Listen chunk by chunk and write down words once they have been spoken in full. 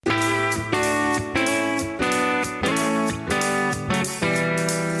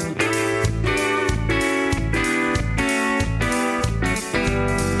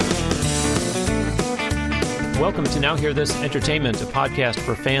Welcome to Now Hear This Entertainment, a podcast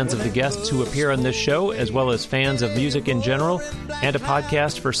for fans of the guests who appear on this show, as well as fans of music in general, and a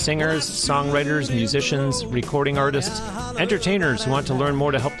podcast for singers, songwriters, musicians, recording artists, entertainers who want to learn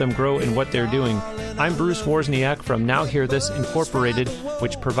more to help them grow in what they're doing. I'm Bruce Wozniak from Now Hear This Incorporated,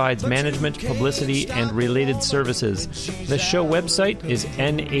 which provides management, publicity, and related services. The show website is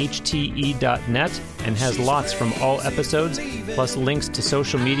NHTE.net and has lots from all episodes, plus links to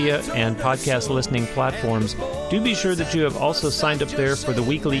social media and podcast listening platforms. Do be sure that you have also signed up there for the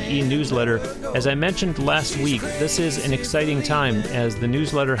weekly e-newsletter. As I mentioned last week, this is an exciting time as the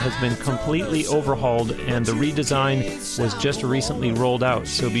newsletter has been completely overhauled and the redesign was just recently rolled out.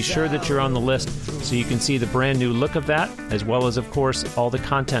 So be sure that you're on the list so you can see the brand new look of that, as well as, of course, all the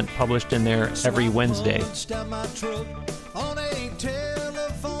content published in there every Wednesday.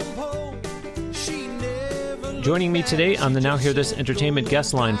 Joining me today on the Now Hear This Entertainment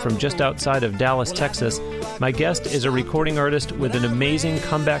guest line from just outside of Dallas, Texas, my guest is a recording artist with an amazing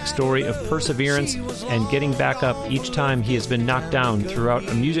comeback story of perseverance and getting back up each time he has been knocked down throughout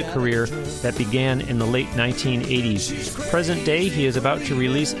a music career that began in the late 1980s. Present day, he is about to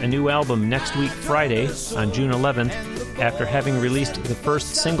release a new album next week Friday on June 11th, after having released the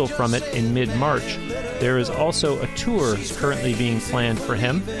first single from it in mid-March. There is also a tour currently being planned for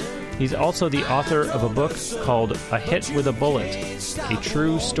him. He's also the author of a book called A Hit with a Bullet, a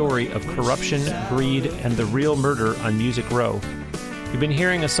true story of corruption, greed, and the real murder on Music Row. You've been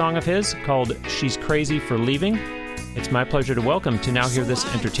hearing a song of his called She's Crazy for Leaving. It's my pleasure to welcome to Now Hear This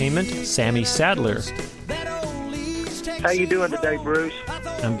Entertainment, Sammy Sadler. How you doing today, Bruce?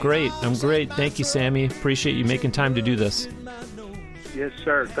 I'm great. Thank you, Sammy. Appreciate you making time to do this. Yes,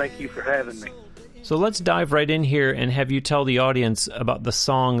 sir. Thank you for having me. So let's dive right in here and have you tell the audience about the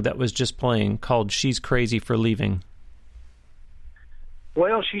song that was just playing called She's Crazy for Leaving.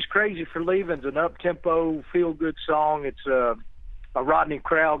 Well, She's Crazy for Leaving is an up-tempo, feel-good song. It's a Rodney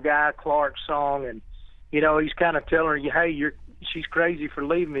Crowell, Guy Clark song, and, you know, he's kind of telling her, hey, she's crazy for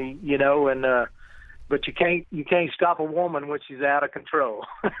leaving me, you know, and but you can't stop a woman when she's out of control.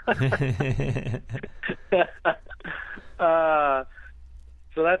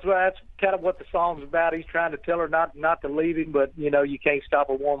 So that's kind of what the song's about. He's trying to tell her not to leave him, but, you know, you can't stop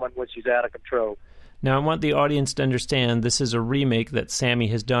a woman when she's out of control. Now, I want the audience to understand this is a remake that Sammy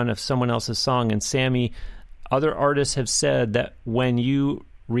has done of someone else's song. And Sammy, other artists have said that when you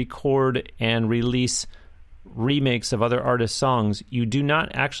record and release remakes of other artists' songs, you do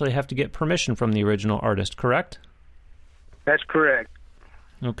not actually have to get permission from the original artist, correct? That's correct.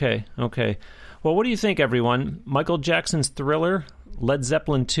 Okay. Well, what do you think, everyone? Michael Jackson's Thriller, Led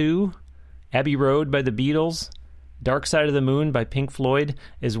Zeppelin II, Abbey Road by the Beatles, Dark Side of the Moon by Pink Floyd.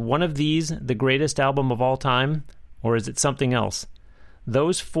 Is one of these the greatest album of all time, or is it something else?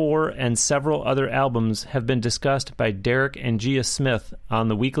 Those four and several other albums have been discussed by Derek and Gia Smith on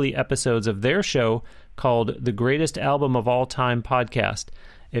the weekly episodes of their show called The Greatest Album of All Time podcast.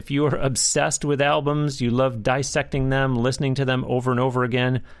 If you are obsessed with albums, you love dissecting them, listening to them over and over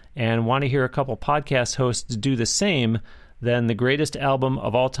again, and want to hear a couple podcast hosts do the same, then the Greatest Album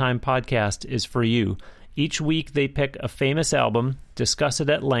of All Time podcast is for you. Each week they pick a famous album, discuss it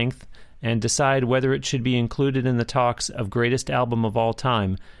at length, and decide whether it should be included in the talks of Greatest Album of All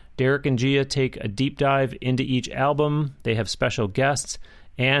Time. Derek and Gia take a deep dive into each album, they have special guests,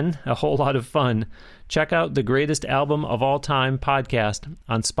 and a whole lot of fun. Check out the Greatest Album of All Time podcast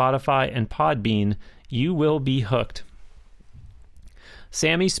on Spotify and Podbean. You will be hooked.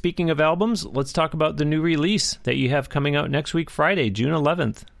 Sammy, speaking of albums, let's talk about the new release that you have coming out next week, Friday, June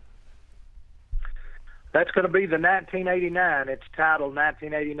 11th. That's going to be the 1989. It's titled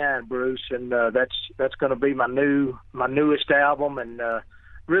 1989, Bruce, and that's going to be my newest album, and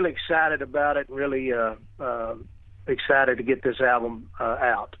really excited about it. Really excited to get this album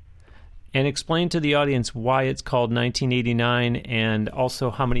out. And explain to the audience why it's called 1989, and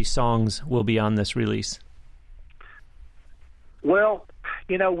also how many songs will be on this release. Well,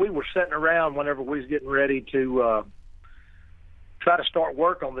 you know, we were sitting around whenever we was getting ready to try to start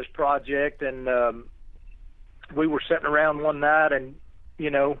work on this project, and we were sitting around one night, and, you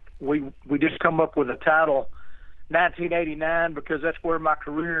know, we just come up with a title, 1989, because that's where my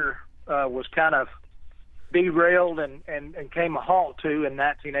career was kind of derailed and came a halt to in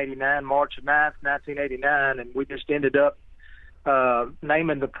 1989, March 9th, 1989, and we just ended up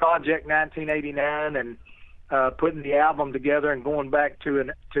naming the project 1989 and putting the album together and going back to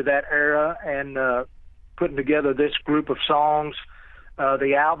that era and putting together this group of songs.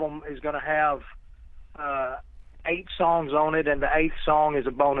 The album is going to have 8 songs on it, and the 8th song is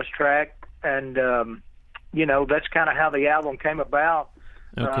a bonus track. And, you know, that's kind of how the album came about.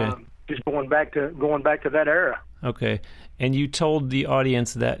 Okay. just going back to that era. Okay. And you told the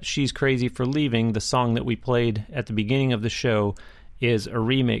audience that She's Crazy for Leaving, the song that we played at the beginning of the show, is a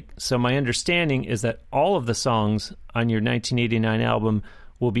remake. So my understanding is that all of the songs on your 1989 album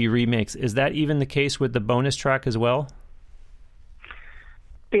will be remakes. Is that even the case with the bonus track as well?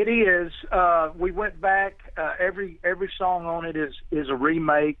 It is. We went back. Every song on it is a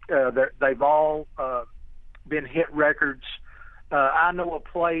remake. They've all been hit records. I Know a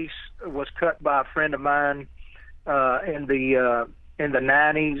Place was cut by a friend of mine in the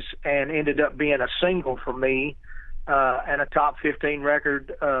 90s and ended up being a single for me and a top 15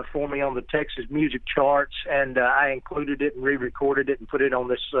 record for me on the Texas music charts. And I included it and re-recorded it and put it on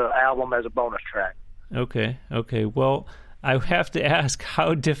this album as a bonus track. Okay. Well, I have to ask,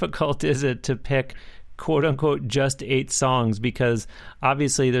 how difficult is it to pick, quote unquote, just 8 songs? Because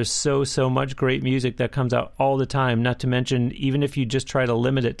obviously there's so much great music that comes out all the time, not to mention even if you just try to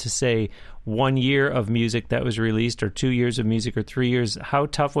limit it to, say, 1 year of music that was released or 2 years of music or 3 years, how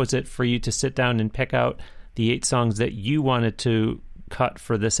tough was it for you to sit down and pick out the 8 songs that you wanted to cut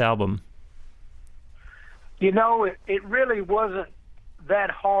for this album? You know, it really wasn't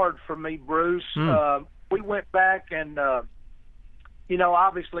that hard for me, Bruce. We went back and,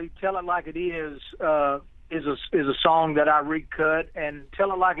 obviously Tell It Like It Is a song that I recut, and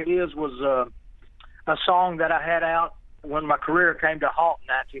Tell It Like It Is was a song that I had out when my career came to halt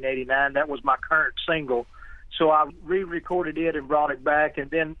in 1989. That was my current single. So I re-recorded it and brought it back, and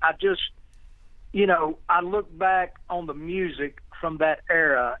then I just, I look back on the music from that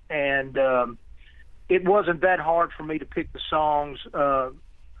era, and it wasn't that hard for me to pick the songs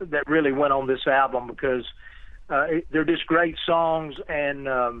that really went on this album, because they're just great songs, and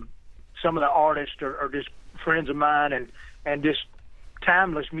some of the artists are just friends of mine, and just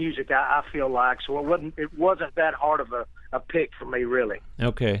timeless music, I feel like. So it wasn't that hard of a pick for me, really.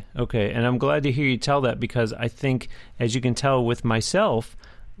 Okay. And I'm glad to hear you tell that, because I think, as you can tell with myself,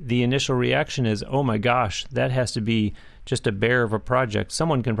 the initial reaction is, oh my gosh, that has to be just a bear of a project.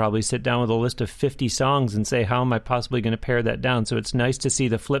 Someone can probably sit down with a list of 50 songs and say, how am I possibly going to pare that down? So it's nice to see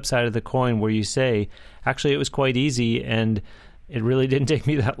the flip side of the coin, where you say, actually, it was quite easy, and it really didn't take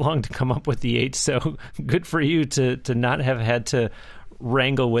me that long to come up with the 8. So good for you to not have had to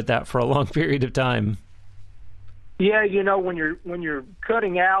wrangle with that for a long period of time. Yeah, when you're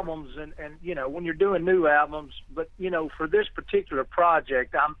cutting albums and when you're doing new albums, but for this particular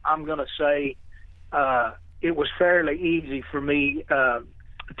project, I'm going to say it was fairly easy for me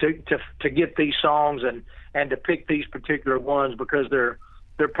to get these songs and to pick these particular ones, because they're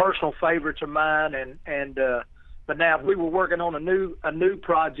personal favorites of mine. And but now if we were working on a new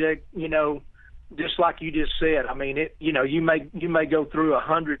project, just like you just said, I mean, you may go through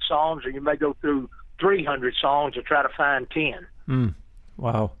 100 songs, or you may go through 300 songs to try to find 10.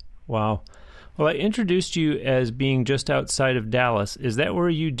 Wow. Well, I introduced you as being just outside of Dallas. Is that where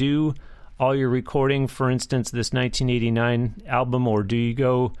you do all your recording, for instance, this 1989 album, or do you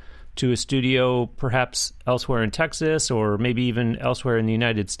go to a studio perhaps elsewhere in Texas, or maybe even elsewhere in the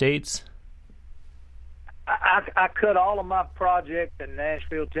United States? I cut all of my projects in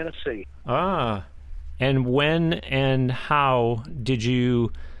Nashville, Tennessee. And when and how did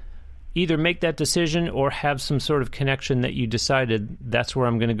you either make that decision or have some sort of connection that you decided that's where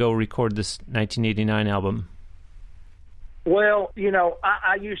I'm going to go record this 1989 album? Well,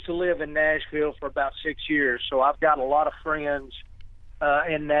 I used to live in Nashville for about 6 years, so I've got a lot of friends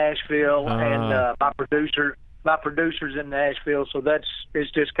in Nashville, and my producer's in Nashville, so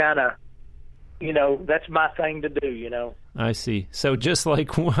it's just kind of, that's my thing to do, I see. So just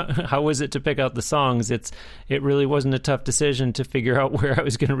like how was it to pick out the songs, it really wasn't a tough decision to figure out where I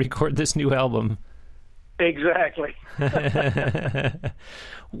was going to record this new album. Exactly.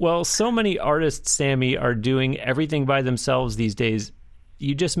 Well, so many artists, Sammy, are doing everything by themselves these days.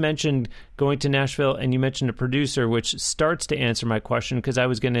 You just mentioned going to Nashville, and you mentioned a producer, which starts to answer my question, because I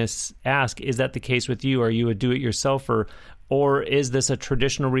was going to ask, is that the case with you? Are you a do-it-yourselfer, or is this a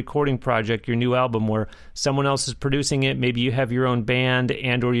traditional recording project, your new album, where someone else is producing it? Maybe you have your own band,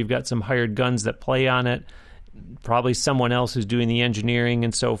 and or you've got some hired guns that play on it, probably someone else who's doing the engineering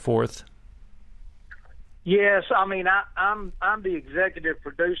and so forth. Yes, I mean, I'm the executive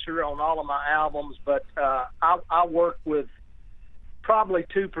producer on all of my albums, but I work with probably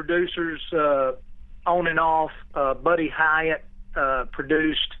 2 producers on and off. Buddy Hyatt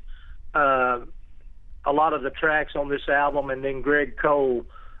produced a lot of the tracks on this album, and then Greg Cole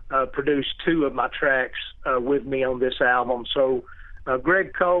produced 2 of my tracks with me on this album. So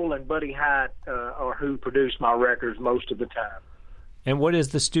Greg Cole and Buddy Hyatt are who produce my records most of the time. And what is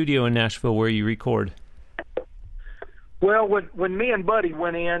the studio in Nashville where you record? Well, when me and Buddy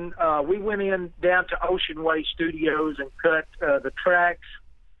went in, we went in down to Ocean Way Studios and cut the tracks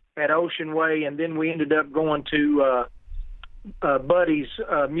at Ocean Way, and then we ended up going to Buddy's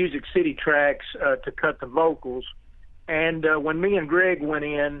Music City Tracks to cut the vocals. And when me and Greg went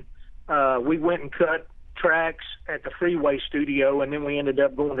in, we went and cut tracks at the Freeway Studio, and then we ended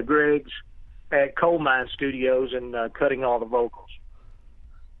up going to Greg's at Coal Mine Studios and cutting all the vocals.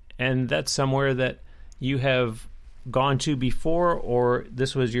 And that's somewhere that you have gone to before, or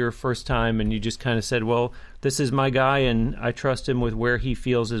this was your first time and you just kind of said, well, this is my guy and I trust him with where he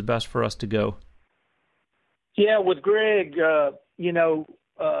feels is best for us to go? Yeah, with Greg, I knew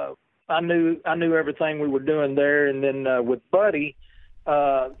everything we were doing there, and then with Buddy,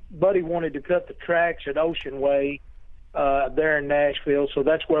 Buddy wanted to cut the tracks at Ocean Way there in Nashville, so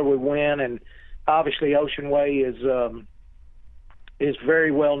that's where we went. And obviously, Ocean Way is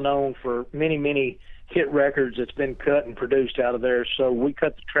very well known for many hit records that's been cut and produced out of there. So we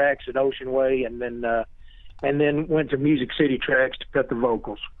cut the tracks at Ocean Way, and then went to Music City Tracks to cut the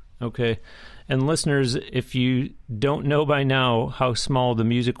vocals. Okay. And listeners, if you don't know by now how small the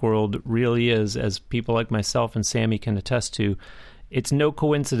music world really is, as people like myself and Sammy can attest to, it's no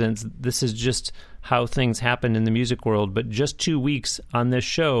coincidence. This is just how things happen in the music world. But just 2 weeks on this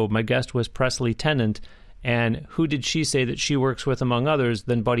show, my guest was Presley Tennant, and who did she say that she works with, among others,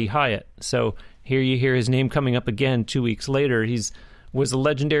 than Buddy Hyatt? So here you hear his name coming up again 2 weeks later. Was a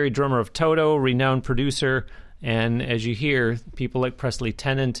legendary drummer of Toto, renowned producer, and as you hear, people like Presley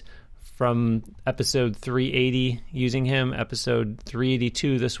Tennant from episode 380 using him, episode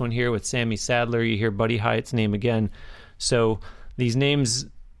 382, this one here with Sammy Sadler, you hear Buddy Hyatt's name again. So these names,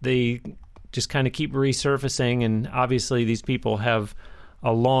 they just kind of keep resurfacing, and obviously these people have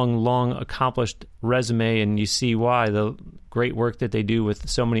a long accomplished resume, and you see why, the great work that they do with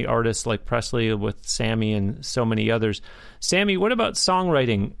so many artists like Presley, with Sammy, and so many others. Sammy, what about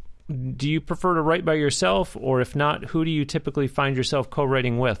songwriting? Do you prefer to write by yourself, or if not, who do you typically find yourself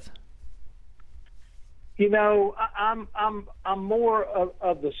co-writing with? I'm more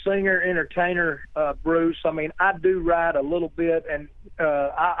of the singer entertainer, Bruce. I mean, I do write a little bit, and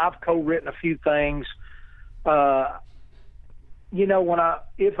I've co-written a few things. If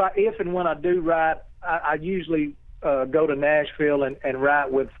and when I do write, I usually go to Nashville and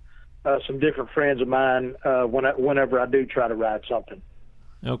write with some different friends of mine whenever I do try to write something.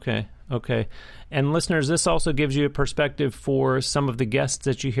 Okay. And listeners, this also gives you a perspective for some of the guests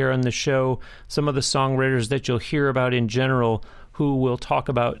that you hear on the show, some of the songwriters that you'll hear about in general, who will talk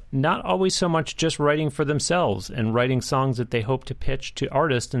about not always so much just writing for themselves and writing songs that they hope to pitch to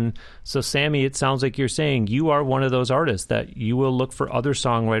artists. And so, Sammy, it sounds like you're saying you are one of those artists that you will look for other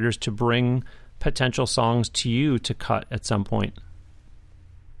songwriters to bring potential songs to you to cut at some point.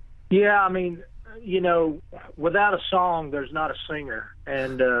 Yeah, I mean, without a song, there's not a singer.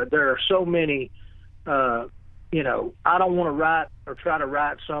 And there are so many, I don't want to write or try to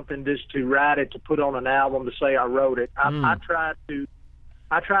write something just to write it, to put on an album to say I wrote it. I try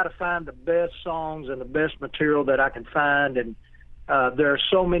to find the best songs and the best material that I can find. And there are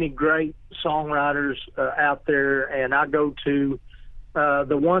so many great songwriters out there, and I go to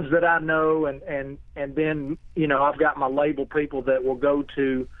the ones that I know, and then, I've got my label people that will go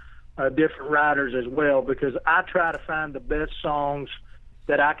to different writers as well, because I try to find the best songs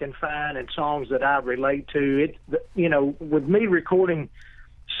that I can find and songs that I relate to. With me recording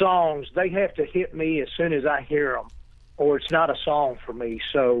songs, they have to hit me as soon as I hear them, or it's not a song for me.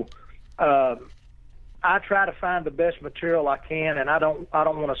 So I try to find the best material I can, and I don't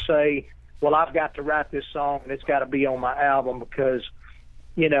want to say, well, I've got to write this song and it's got to be on my album, because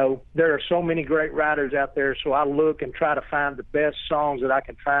there are so many great writers out there. So I look and try to find the best songs that I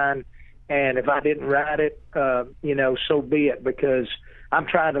can find. And if I didn't write it, so be it, because I'm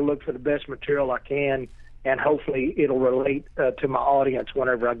trying to look for the best material I can, and hopefully it'll relate to my audience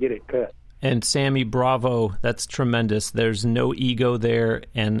whenever I get it cut. And Sammy, bravo. That's tremendous. There's no ego there,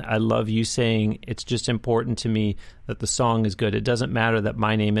 and I love you saying it's just important to me that the song is good. It doesn't matter that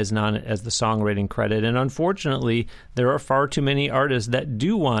my name isn't on it as the songwriting credit. And unfortunately, there are far too many artists that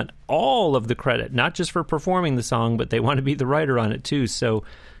do want all of the credit, not just for performing the song, but they want to be the writer on it too. So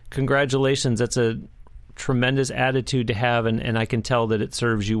congratulations. That's a tremendous attitude to have, and I can tell that it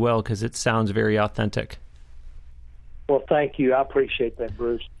serves you well, because it sounds very authentic. Well, thank you. I appreciate that,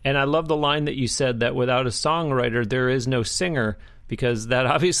 Bruce. And I love the line that you said that without a songwriter, there is no singer, because that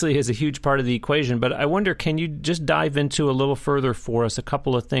obviously is a huge part of the equation. But I wonder, can you just dive into a little further for us a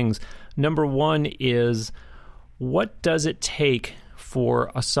couple of things? Number one is, what does it take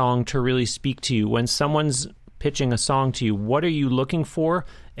for a song to really speak to you? When someone's pitching a song to you, what are you looking for?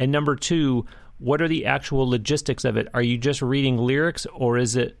 And number two, what are the actual logistics of it? Are you just reading lyrics, or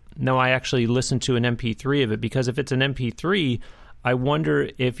is it, no, I actually listened to an MP3 of it? Because if it's an MP3, I wonder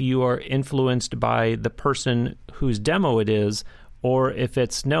if you are influenced by the person whose demo it is, or if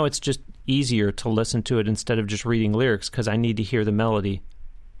it's, no, it's just easier to listen to it instead of just reading lyrics because I need to hear the melody.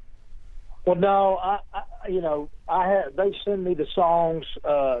 Well, no, they send me the songs,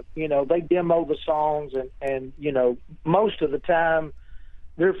 they demo the songs, and most of the time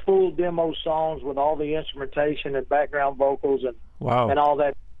they're full demo songs with all the instrumentation and background vocals and wow. and all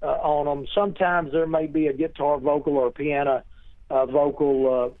that on them. Sometimes there may be a guitar vocal or a piano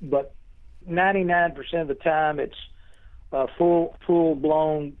vocal, but 99% of the time it's a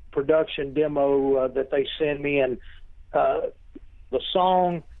full-blown production demo that they send me, and the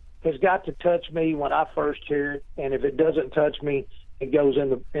song has got to touch me when I first hear it, and if it doesn't touch me, it goes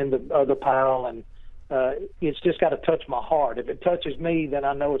in the other pile, and it's just got to touch my heart. If it touches me, then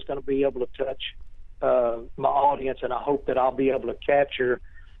I know it's going to be able to touch my audience, and I hope that I'll be able to capture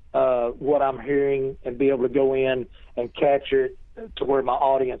what I'm hearing and be able to go in and capture it to where my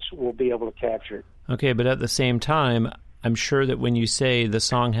audience will be able to capture it. Okay, but at the same time, I'm sure that when you say the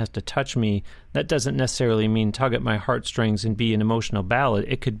song has to touch me, that doesn't necessarily mean tug at my heartstrings and be an emotional ballad.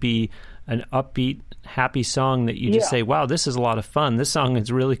 It could be an upbeat, happy song that you just say, wow, this is a lot of fun. This song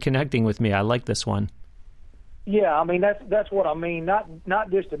is really connecting with me. I like this one. Yeah, I mean, that's what I mean. Not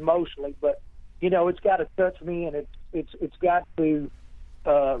just emotionally, but, it's got to touch me, and it's got to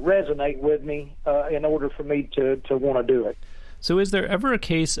resonate with me in order for me to want to do it. So is there ever a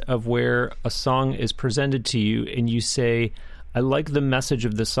case of where a song is presented to you and you say, I like the message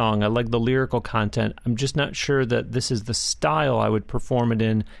of the song, I like the lyrical content, I'm just not sure that this is the style I would perform it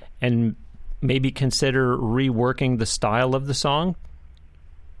in, and maybe consider reworking the style of the song?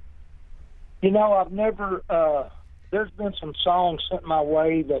 I've never, there's been some songs sent my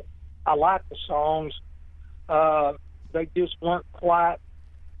way that I like the songs. They just weren't quite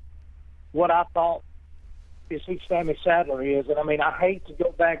what I thought is who Sammy Sadler is. And I mean, I hate to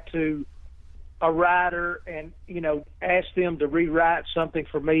go back to a writer and, ask them to rewrite something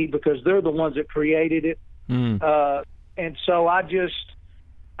for me because they're the ones that created it. And so I just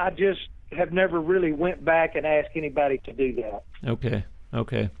have never really went back and asked anybody to do that.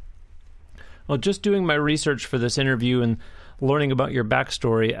 Okay. Well, just doing my research for this interview and learning about your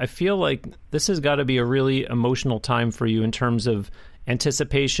backstory, I feel like this has got to be a really emotional time for you in terms of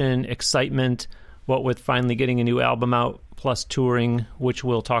anticipation, excitement, what with finally getting a new album out, plus touring, which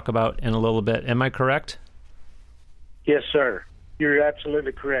we'll talk about in a little bit. Am I correct? Yes, sir. You're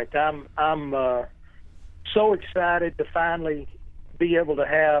absolutely correct. I'm so excited to finally be able to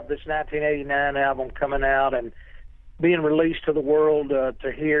have this 1989 album coming out and being released to the world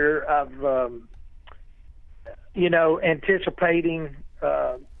to hear. I've, anticipating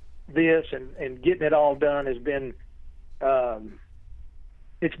this and getting it all done has been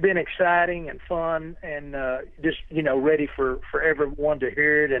it's been exciting and fun, and just ready for everyone to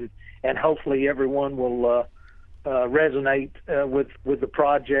hear it, and hopefully everyone will resonate with the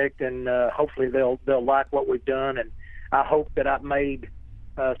project, and hopefully they'll like what we've done. And I hope that I've made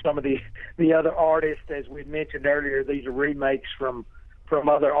some of the other artists, as we mentioned earlier, these are remakes from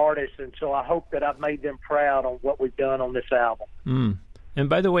other artists, and so I hope that I've made them proud on what we've done on this album. And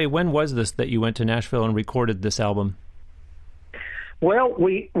by the way, when was this that you went to Nashville and recorded this album? Well,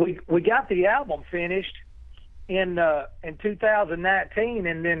 we got the album finished in 2019,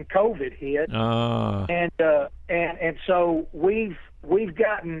 and then COVID hit, and so we've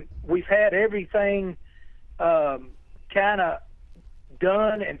had everything kind of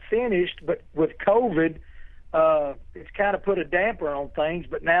done and finished, but with COVID, it's kind of put a damper on things.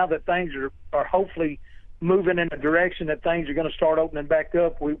 But now that things are hopefully moving in a direction that things are going to start opening back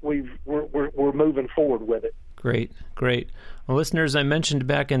up, we're moving forward with it. Great. Well, listeners, I mentioned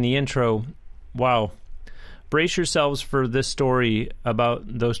back in the intro, wow, brace yourselves for this story about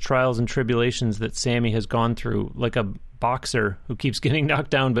those trials and tribulations that Sammy has gone through, like a boxer who keeps getting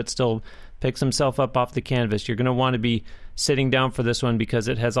knocked down but still picks himself up off the canvas. You're going to want to be sitting down for this one because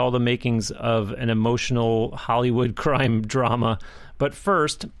it has all the makings of an emotional Hollywood crime drama. But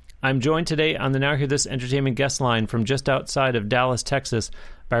first, I'm joined today on the Now Hear This Entertainment guest line from just outside of Dallas, Texas,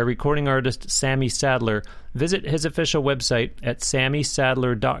 by recording artist Sammy Sadler. Visit his official website at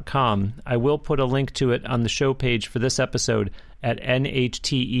sammysadler.com. I will put a link to it on the show page for this episode at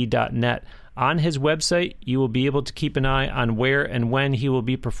nhte.net. On his website, you will be able to keep an eye on where and when he will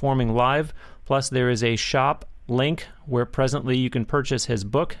be performing live. Plus, there is a shop link where presently you can purchase his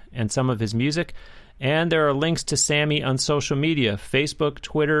book and some of his music. And there are links to Sammy on social media, Facebook,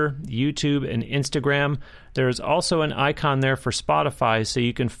 Twitter, YouTube, and Instagram. There is also an icon there for Spotify, so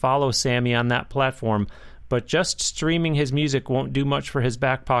you can follow Sammy on that platform. But just streaming his music won't do much for his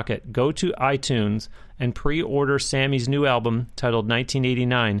back pocket. Go to iTunes and pre-order Sammy's new album titled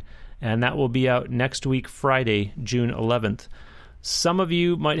 1989, and that will be out next week, Friday, June 11th. Some of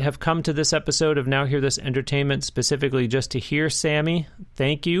you might have come to this episode of Now Hear This Entertainment specifically just to hear Sammy.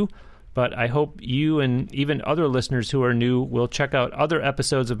 Thank you. But I hope you and even other listeners who are new will check out other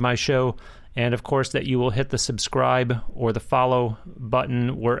episodes of my show, and of course that you will hit the subscribe or the follow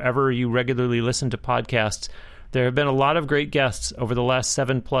button wherever you regularly listen to podcasts. There have been a lot of great guests over the last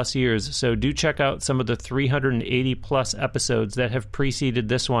 7+ years, so do check out some of the 380+ episodes that have preceded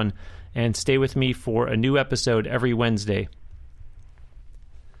this one, and stay with me for a new episode every Wednesday.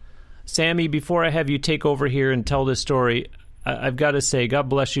 Sammy, before I have you take over here and tell this story, I've got to say, God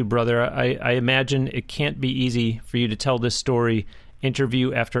bless you, brother. I imagine it can't be easy for you to tell this story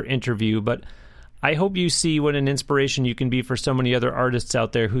interview after interview, but I hope you see what an inspiration you can be for so many other artists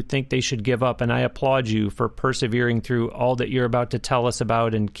out there who think they should give up, and I applaud you for persevering through all that you're about to tell us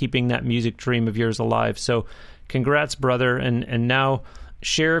about and keeping that music dream of yours alive. So congrats, brother, and now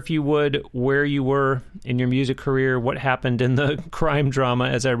share, if you would, where you were in your music career, what happened in the crime drama,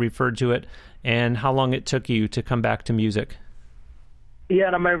 as I referred to it, and how long it took you to come back to music. Yeah,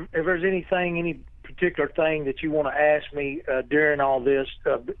 and I mean, if there's any particular thing that you want to ask me during all this,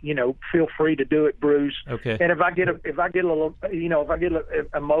 feel free to do it, Bruce. Okay. And if I get a little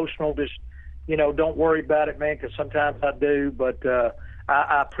emotional, just don't worry about it, man, because sometimes I do. But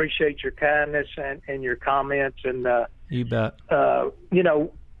I appreciate your kindness and your comments, and you bet. I'll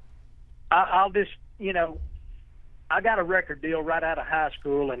just I got a record deal right out of high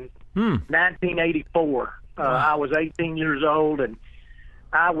school in 1984. I was 18 years old, and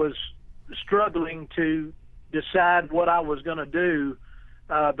I was struggling to decide what I was going to do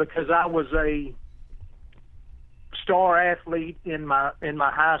because I was a star athlete in my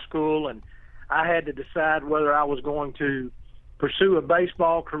high school, and I had to decide whether I was going to pursue a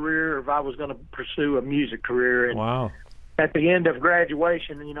baseball career or if I was going to pursue a music career. And wow. At the end of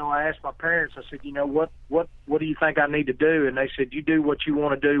graduation, I asked my parents, I said, what do you think I need to do? And they said, you do what you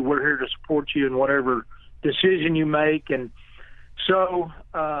want to do. We're here to support you in whatever decision you make. And so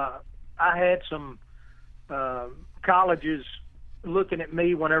I had some colleges looking at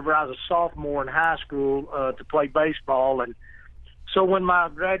me whenever I was a sophomore in high school to play baseball. And so when my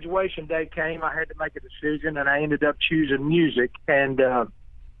graduation day came, I had to make a decision, and I ended up choosing music. And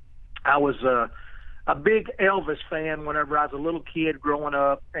I was a big Elvis fan whenever I was a little kid growing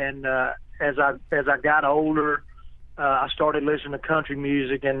up. And as I got older, I started listening to country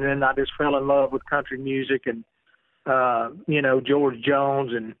music, and then I just fell in love with country music and George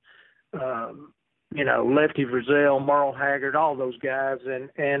Jones and Lefty Frizzell, Merle Haggard, all those guys, and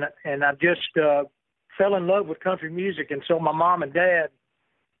I just fell in love with country music. And so my mom and dad,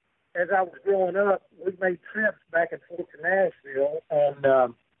 as I was growing up, we made trips back and forth to Nashville,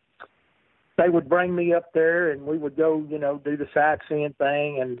 and they would bring me up there, and we would go, do the sightseeing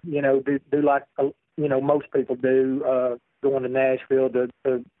thing, and do like most people do, going to Nashville to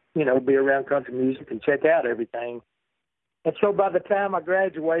be around country music and check out everything. And so by the time I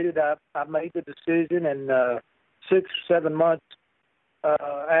graduated, I made the decision, and 6 or 7 months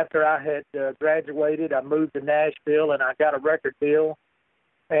after I had graduated, I moved to Nashville, and I got a record deal.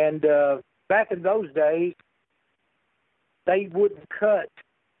 And back in those days, they wouldn't cut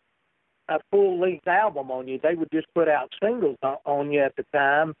a full-length album on you. They would just put out singles on you at the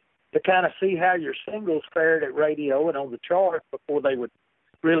time to kind of see how your singles fared at radio and on the charts before they would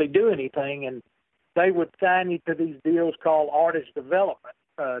really do anything. And they would sign you to these deals called artist development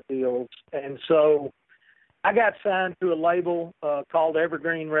deals. And so I got signed to a label called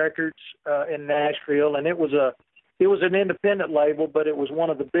Evergreen Records in Nashville, and it was an independent label, but it was one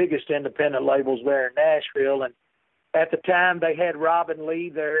of the biggest independent labels there in Nashville. And at the time, they had Robin Lee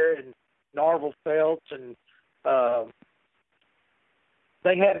there and Narvel Felts, and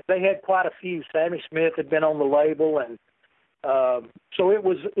they had quite a few. Sammy Smith had been on the label, and so it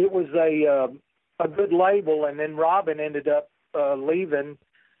was a good label. And then Robin ended up leaving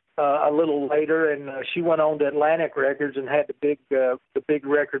a little later, and she went on to Atlantic Records and had the big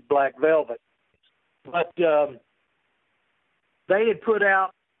record Black Velvet. But they had put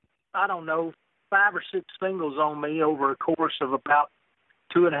out, I don't know, 5 or 6 singles on me over a course of about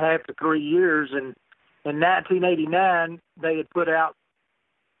 2.5 to 3 years. And in 1989, they had put out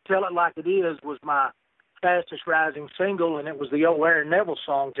Tell It Like It Is was my fastest rising single, and it was the old Aaron Neville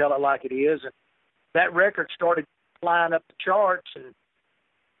song, Tell It Like It Is. And that record started flying up the charts, and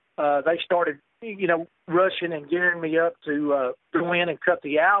they started rushing and gearing me up to go in and cut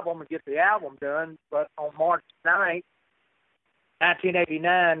the album and get the album done. But on March 9th,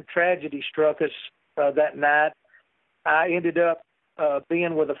 1989, tragedy struck us that night. I ended up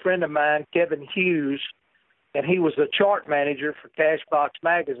being with a friend of mine, Kevin Hughes, and he was the chart manager for Cashbox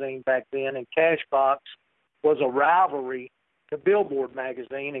magazine back then. And Cashbox was a rivalry to Billboard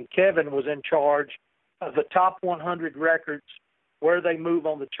magazine, and Kevin was in charge of the top 100 records, where they move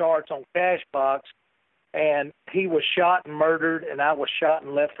on the charts on Cashbox. And he was shot and murdered, and I was shot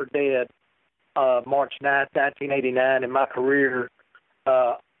and left for dead March 9th, 1989, and my career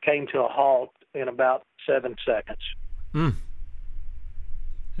came to a halt in about 7 seconds. Mm.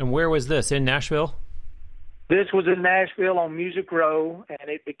 And where was this, in Nashville? This was in Nashville on Music Row, and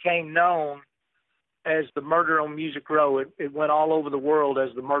it became known as the murder on Music Row. It went all over the world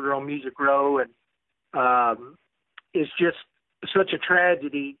as the murder on Music Row, and it's just such a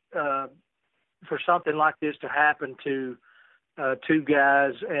tragedy for something like this to happen to two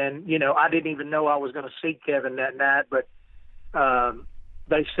guys. And, I didn't even know I was going to see Kevin that night, but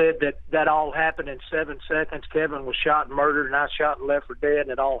they said that all happened in 7 seconds. Kevin was shot and murdered, and I shot and left for dead,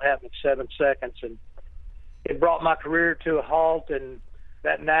 and it all happened in 7 seconds. And it brought my career to a halt, and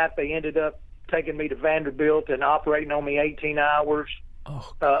that night they ended up taking me to Vanderbilt and operating on me 18 hours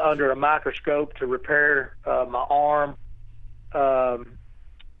under a microscope to repair my arm.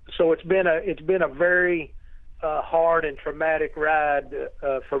 So it's been a very hard and traumatic ride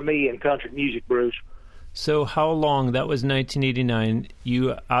for me in country music, Bruce. So how long? That was 1989.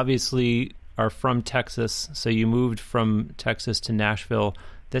 You obviously are from Texas, so you moved from Texas to Nashville.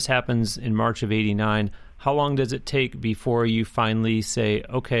 This happens in March of 89. How long does it take before you finally say,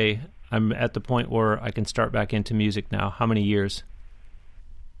 okay, I'm at the point where I can start back into music now? How many years?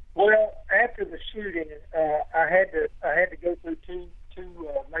 Well, after the shooting, I had to go through two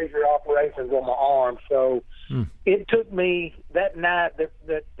major operations on my arm. So it took me that night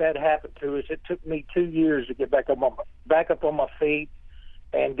that happened to us. It took me 2 years to get back up on my feet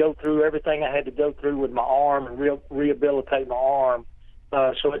and go through everything I had to go through with my arm and rehabilitate my arm.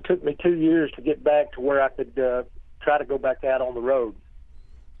 So it took me 2 years to get back to where I could try to go back out on the road.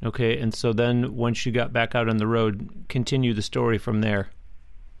 Okay, and so then once you got back out on the road, continue the story from there.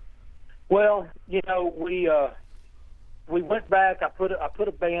 Well, we went back. I put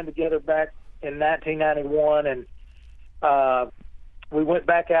a band together back in 1991, and we went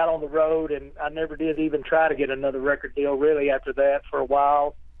back out on the road, and I never did even try to get another record deal really after that for a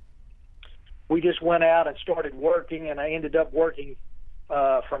while. We just went out and started working, and I ended up working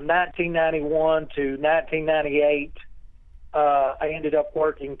from 1991 to 1998. I ended up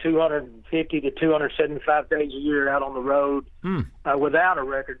working 250 to 275 days a year out on the road without a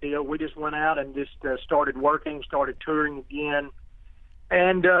record deal. We just went out and just started working, started touring again.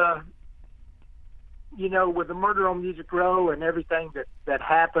 And, with the murder on Music Row and everything that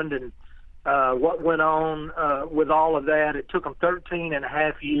happened and what went on with all of that, it took them 13 and a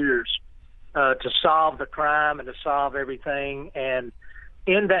half years to solve the crime and to solve everything. And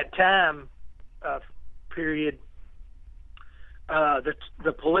in that time period,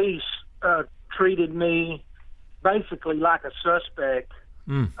 the police treated me basically like a suspect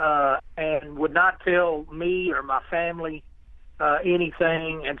and would not tell me or my family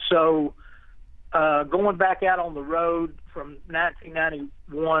anything. And so going back out on the road from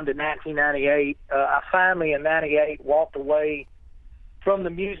 1991 to 1998, I finally in 98 walked away from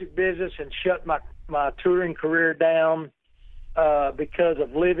the music business and shut my touring career down because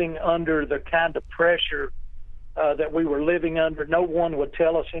of living under the kind of pressure that we were living under. No one would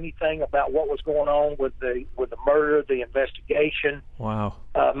tell us anything about what was going on with the murder, the investigation. Wow.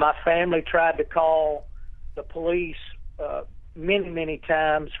 My family tried to call the police many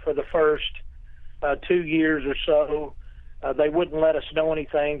times for the first 2 years or so. They wouldn't let us know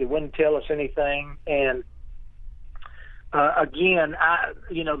anything. They wouldn't tell us anything. And again,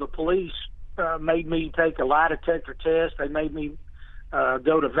 the police made me take a lie detector test. They made me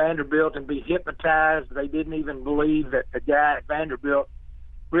go to Vanderbilt and be hypnotized. They didn't even believe that the guy at Vanderbilt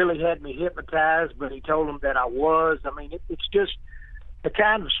really had me hypnotized, but he told them that I was. I mean, it's just the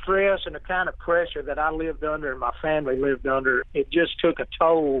kind of stress and the kind of pressure that I lived under and my family lived under. It just took a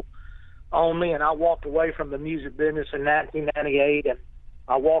toll on me, and I walked away from the music business in 1998, and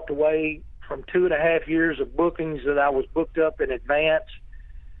I walked away from 2.5 years of bookings that I was booked up in advance.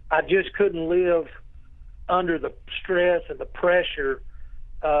 I just couldn't live under the stress and the pressure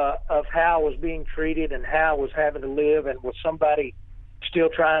of how I was being treated and how I was having to live, and was somebody still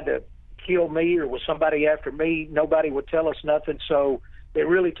trying to kill me or was somebody after me? Nobody would tell us nothing, so it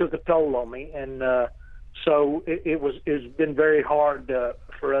really took a toll on me, and so it's been very hard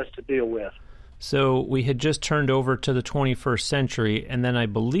for us to deal with. So we had just turned over to the 21st century, and then I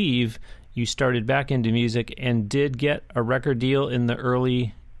believe you started back into music and did get a record deal in the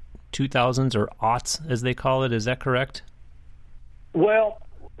early 2000s, or aughts, as they call it. Is that correct? Well,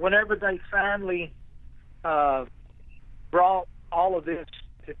 whenever they finally brought all of this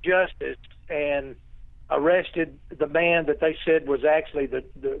to justice and arrested the man that they said was actually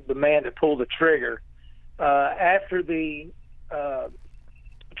the man that pulled the trigger, after the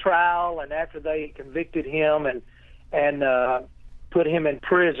trial and after they convicted him and put him in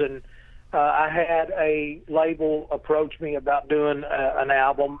prison, I had a label approach me about doing an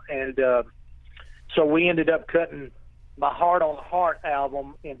album, and so we ended up cutting my Heart on Heart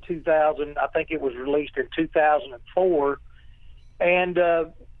album in 2000. I think it was released in 2004, and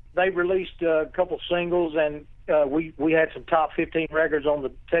they released a couple singles, and we had some top 15 records on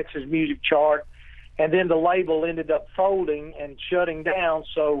the Texas music chart, and then the label ended up folding and shutting down.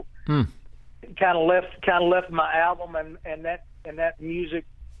 So kind of left my album and that music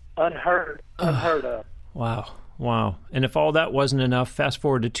unheard of. Wow. And if all that wasn't enough, fast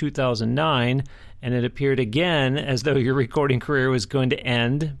forward to 2009, and it appeared again as though your recording career was going to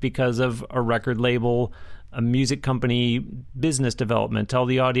end because of a record label, a music company, business development. Tell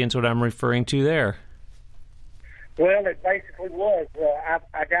the audience what I'm referring to there. Well, it basically was.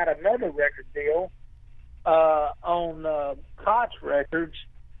 I got another record deal on Koch Records,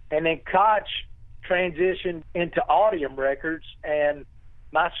 and then Koch transitioned into Audium Records, and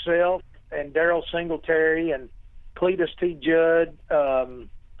myself and Daryl Singletary and Cletus T. Judd,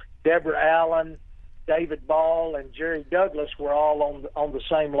 Deborah Allen, David Ball, and Jerry Douglas were all on the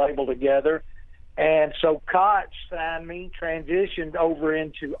same label together. And so Koch signed me, transitioned over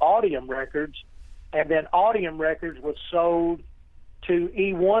into Audium Records, and then Audium Records was sold to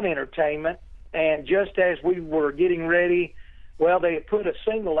E1 Entertainment. And just as we were getting ready, well, they had put a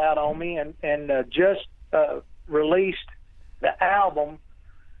single out on me and just released the album.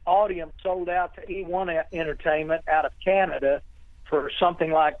 Audium sold out to E1 Entertainment out of Canada for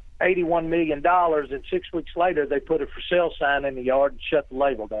something like $81 million, and 6 weeks later they put a for sale sign in the yard and shut the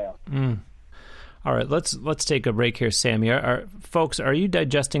label down. All right, let's take a break here, Sammy. Folks, are you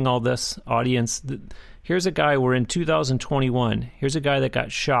digesting all this, audience? Here's a guy, we're in 2021. Here's a guy that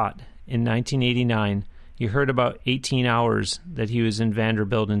got shot in 1989. You heard about 18 hours that he was in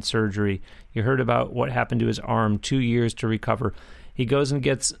Vanderbilt in surgery. You heard about what happened to his arm, 2 years to recover. He goes and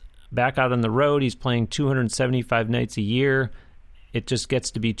gets back out on the road. He's playing 275 nights a year. It just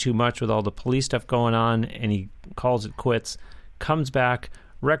gets to be too much with all the police stuff going on, and he calls it quits. Comes back,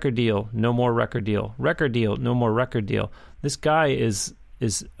 record deal, no more record deal. Record deal, no more record deal. This guy is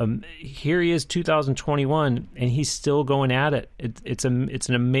here he is, 2021, and he's still going at it. It's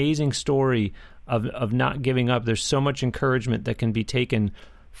an amazing story of not giving up. There's so much encouragement that can be taken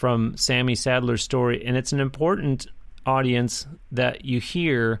from Sammy Sadler's story, and it's an important audience that you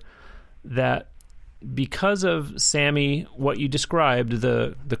hear that because of Sammy, what you described,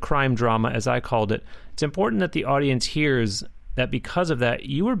 the crime drama, as I called it, it's important that the audience hears that because of that,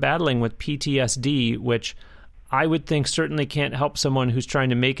 you were battling with PTSD, which I would think certainly can't help someone who's trying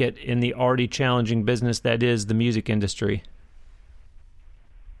to make it in the already challenging business that is the music industry.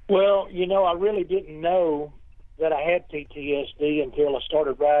 Well, I really didn't know that I had PTSD until I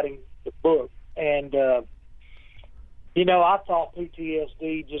started writing the book. And, I thought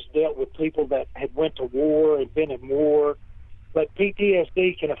PTSD just dealt with people that had went to war and been in war. But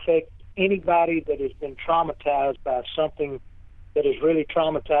PTSD can affect anybody that has been traumatized by something that has really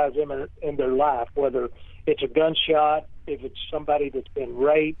traumatized them in their life, whether it's a gunshot, if it's somebody that's been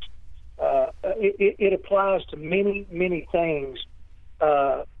raped. It applies to many, many things.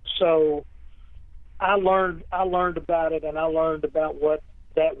 So I learned about it, and I learned about what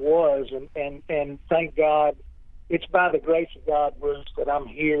that was, and thank God, it's by the grace of God, Bruce, that I'm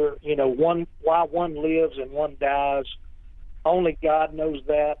here. Why one lives and one dies, only God knows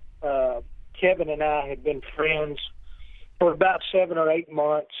that. Kevin and I had been friends for about 7 or 8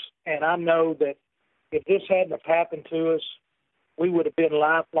 months, and I know that if this hadn't have happened to us, we would have been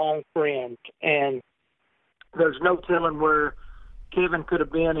lifelong friends. And there's no telling where Kevin could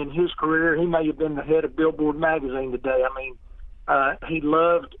have been in his career. He may have been the head of Billboard magazine today. I mean, he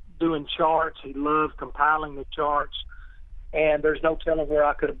loved doing charts. He loved compiling the charts. And there's no telling where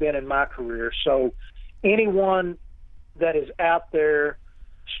I could have been in my career. So anyone that is out there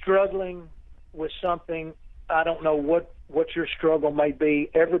struggling with something, I don't know what your struggle may be.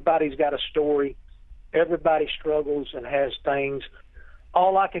 Everybody's got a story. Everybody struggles and has things.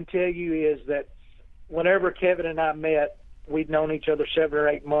 All I can tell you is that whenever Kevin and I met, we'd known each other 7 or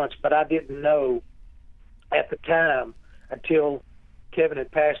 8 months, but I didn't know at the time until Kevin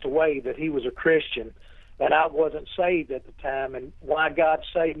had passed away, that he was a Christian, and I wasn't saved at the time. And why God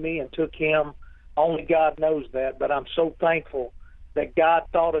saved me and took him, only God knows that. But I'm so thankful that God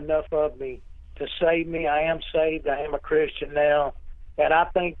thought enough of me to save me. I am saved. I am a Christian now. And I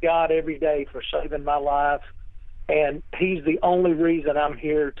thank God every day for saving my life. And he's the only reason I'm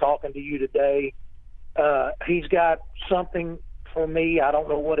here talking to you today. He's got something for me. I don't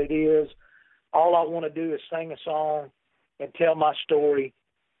know what it is. All I want to do is sing a song and tell my story.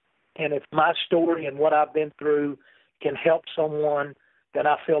 And if my story and what I've been through can help someone, then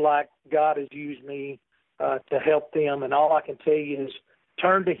I feel like God has used me to help them. And all I can tell you is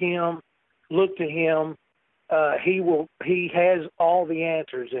turn to him, look to him. He has all the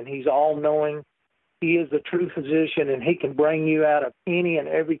answers, and he's all-knowing. He is the true physician, and he can bring you out of any and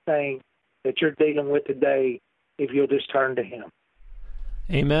everything that you're dealing with today if you'll just turn to him.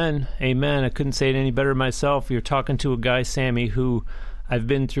 Amen. Amen. I couldn't say it any better myself. You're talking to a guy, Sammy, who I've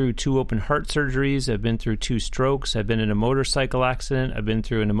been through 2 open heart surgeries. I've been through 2 strokes. I've been in a motorcycle accident. I've been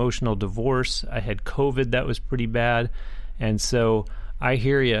through an emotional divorce. I had COVID that was pretty bad. And so I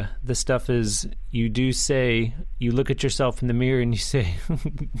hear you. The stuff is, you do say, you look at yourself in the mirror and you say,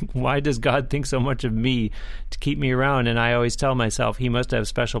 why does God think so much of me to keep me around? And I always tell myself, he must have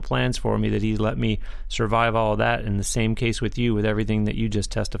special plans for me, that he's let me survive all of that. In the same case with you, with everything that you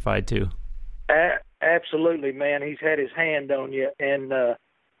just testified to. Absolutely, man. He's had his hand on you. And,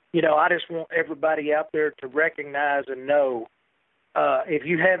 I just want everybody out there to recognize and know, if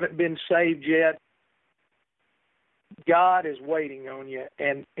you haven't been saved yet, God is waiting on you,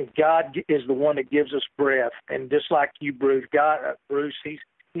 and God is the one that gives us breath. And just like you, Bruce,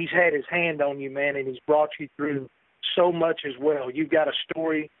 He's had his hand on you, man, and he's brought you through so much as well. You've got a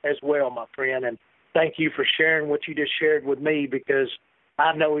story as well, my friend, and thank you for sharing what you just shared with me, because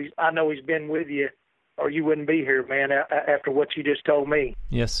I know he's been with you, or you wouldn't be here, man, after what you just told me.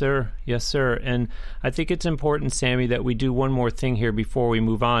 Yes, sir. Yes, sir. And I think it's important, Sammy, that we do one more thing here before we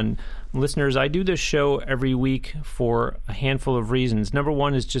move on. Listeners, I do this show every week for a handful of reasons. Number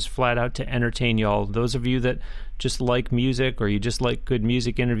one is just flat out to entertain y'all. Those of you that just like music, or you just like good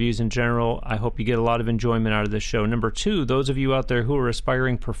music interviews in general, I hope you get a lot of enjoyment out of this show. Number two, those of you out there who are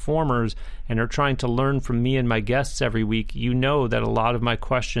aspiring performers and are trying to learn from me and my guests every week, you know that a lot of my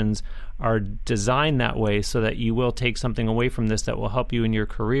questions are designed that way so that you will take something away from this that will help you in your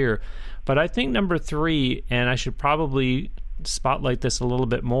career. But I think number three, and I should probably spotlight this a little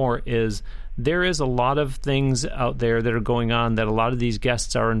bit more, is there is a lot of things out there that are going on that a lot of these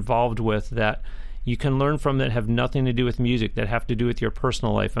guests are involved with that you can learn from, that have nothing to do with music, that have to do with your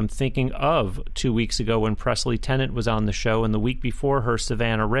personal life. I'm thinking of 2 weeks ago when Presley Tennant was on the show, and the week before her,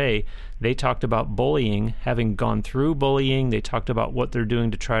 Savannah Ray. They talked about bullying, having gone through bullying. They talked about what they're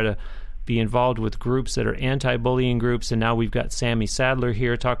doing to try to be involved with groups that are anti-bullying groups. And now we've got Sammy Sadler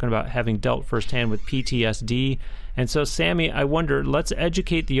here talking about having dealt firsthand with PTSD. And so, Sammy, I wonder, let's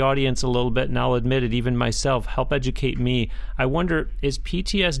educate the audience a little bit, and I'll admit it, even myself, help educate me. I wonder, is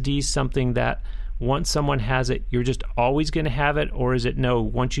PTSD something that once someone has it, you're just always going to have it? Or is it, no,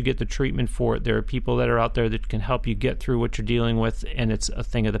 once you get the treatment for it, there are people that are out there that can help you get through what you're dealing with, and it's a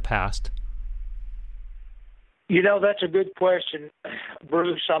thing of the past? That's a good question,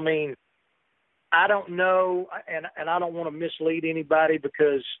 Bruce. I mean, I don't know, and I don't want to mislead anybody,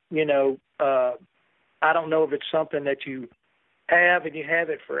 because, I don't know if it's something that you have and you have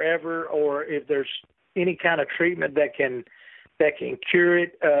it forever, or if there's any kind of treatment that can cure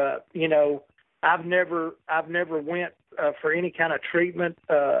it. I've never went for any kind of treatment.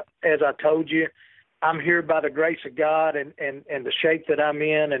 As I told you, I'm here by the grace of God and the shape that I'm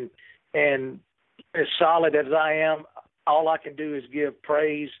in, and as solid as I am, all I can do is give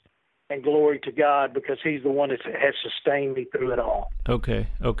praise and glory to God, because he's the one that has sustained me through it all. Okay.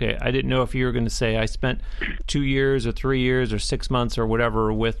 I didn't know if you were going to say, I spent 2 years or 3 years or 6 months or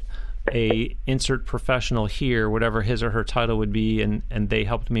whatever with a insert professional here, whatever his or her title would be, and they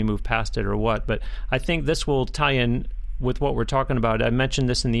helped me move past it, or what. But I think this will tie in with what we're talking about. I mentioned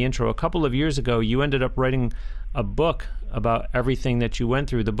this in the intro. A couple of years ago, you ended up writing a book about everything that you went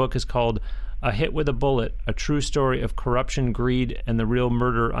through. The book is called A Hit with a Bullet, A True Story of Corruption, Greed, and the Real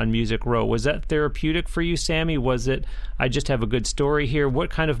Murder on Music Row. Was that therapeutic for you, Sammy? Was it, I just have a good story here?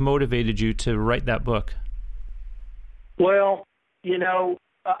 What kind of motivated you to write that book? Well,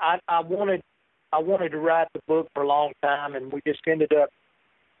 I wanted to write the book for a long time, and we just ended up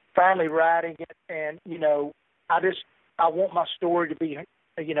finally writing it. And I want my story to be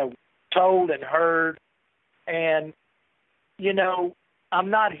told and heard. And I'm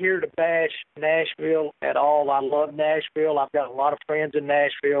not here to bash Nashville at all. I love Nashville. I've got a lot of friends in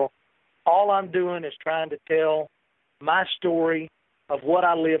Nashville. All I'm doing is trying to tell my story of what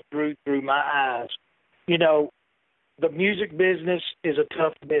I lived through my eyes. You know, the music business is a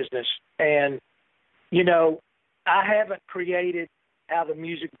tough business. And, you know, I haven't created how the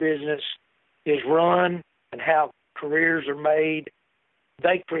music business is run and how careers are made.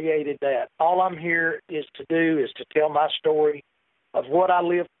 They created that. All I'm here is to do is to tell my story of what I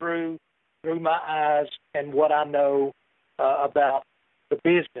lived through my eyes and what I know about the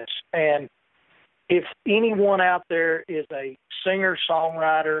business. And if anyone out there is a singer,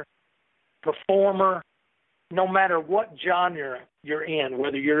 songwriter, performer, no matter what genre you're in,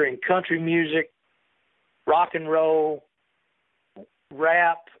 whether you're in country music, rock and roll,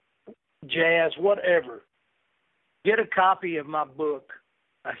 rap, jazz, whatever, get a copy of my book,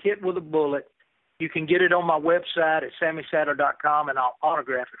 A Hit with a Bullet. You can get it on my website at sammysadler.com, and I'll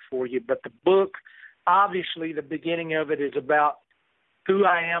autograph it for you. But the book, obviously, the beginning of it is about who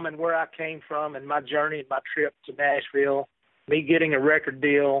I am and where I came from and my journey and my trip to Nashville, me getting a record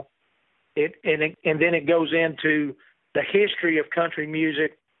deal. And then it goes into the history of country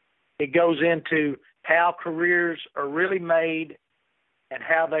music. It goes into how careers are really made and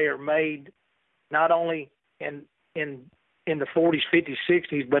how they are made not only in the 40s, 50s,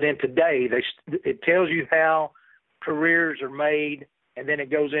 60s, but in today. It tells you how careers are made, and then it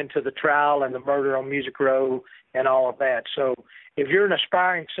goes into the trial and the murder on Music Row and all of that. So if you're an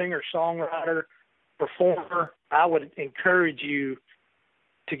aspiring singer, songwriter, performer, I would encourage you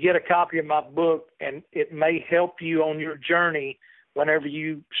to get a copy of my book, and it may help you on your journey whenever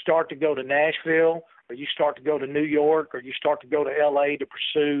you start to go to Nashville, or you start to go to New York, or you start to go to L.A. to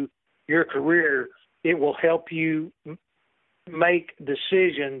pursue your career. It will help you make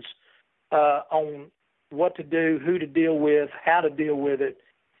decisions on what to do, who to deal with, how to deal with it,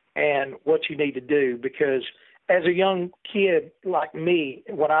 and what you need to do. Because as a young kid like me,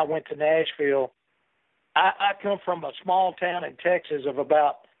 when I went to Nashville, I come from a small town in Texas of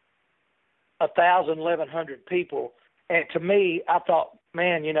about 1,000, 1,100 people. And to me, I thought,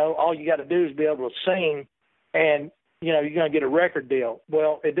 man, you know, all you got to do is be able to sing and, you know, you're going to get a record deal.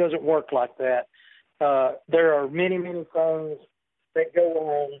 Well, it doesn't work like that. There are many, many things that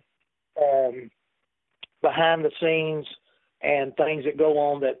go on behind the scenes and things that go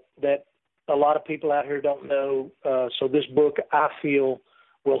on that a lot of people out here don't know. So this book, I feel,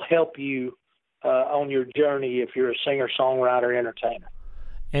 will help you on your journey if you're a singer, songwriter, entertainer.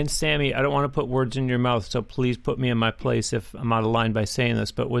 And Sammy, I don't want to put words in your mouth, so please put me in my place if I'm out of line by saying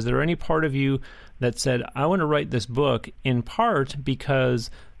this, but was there any part of you that said, I want to write this book in part because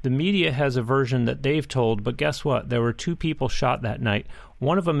the media has a version that they've told, but guess what? There were 2 people shot that night.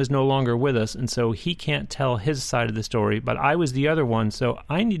 One of them is no longer with us, and so he can't tell his side of the story, but I was the other one, so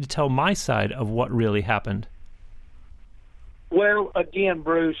I need to tell my side of what really happened. Well, again,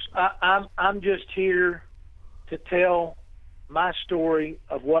 Bruce, I'm just here to tell my story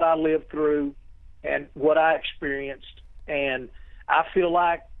of what I lived through and what I experienced. And I feel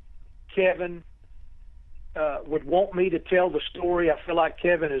like Kevin would want me to tell the story. I feel like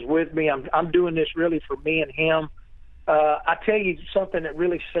Kevin is with me. I'm doing this really for me and him. I tell you something that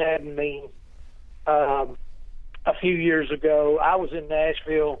really saddened me. A few years ago, I was in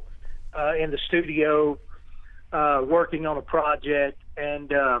Nashville in the studio working on a project,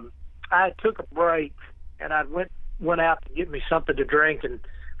 and I took a break, and I went out to get me something to drink and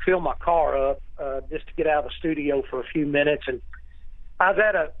fill my car up just to get out of the studio for a few minutes. And I was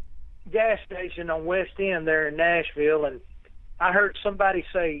at a gas station on West End there in Nashville, and I heard somebody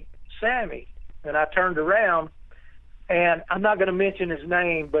say, Sammy, and I turned around, and I'm not going to mention his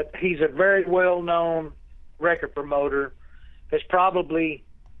name, but he's a very well-known record promoter, has probably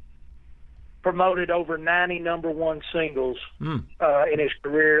promoted over 90 number one singles in his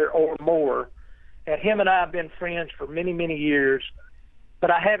career or more. And him and I have been friends for many, many years, but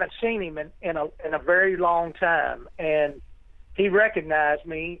I haven't seen him in a very long time. And he recognized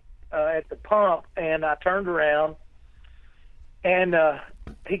me at the pump, and I turned around, and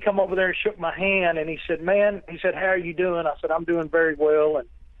he come over there and shook my hand, and he said, man, he said, how are you doing? I said, I'm doing very well, and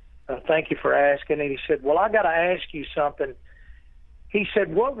thank you for asking. And he said, well, I got to ask you something. He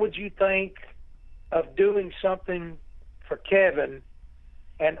said, what would you think of doing something for Kevin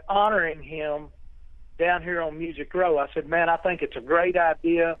and honoring him down here on Music Row? I said, man, I think it's a great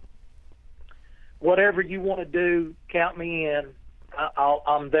idea. Whatever you want to do, count me in.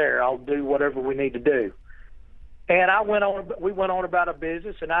 I'm there. I'll do whatever we need to do. And we went on about our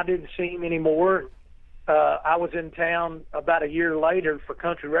business, and I didn't see him anymore. I was in town about a year later for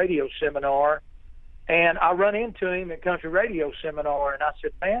country radio seminar, and I run into him at country radio seminar, and I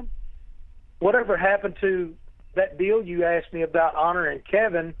said, man, whatever happened to that deal you asked me about honoring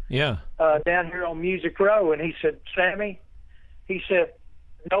Kevin down here on Music Row? And he said, Sammy, he said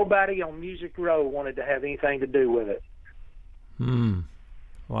nobody on Music Row wanted to have anything to do with it.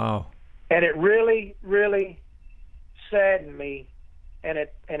 Wow. And it really, really saddened me, and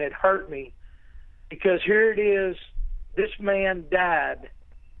it hurt me, because here it is, this man died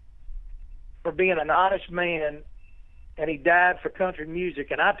for being an honest man, and he died for country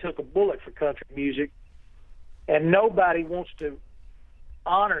music, and I took a bullet for country music, and nobody wants to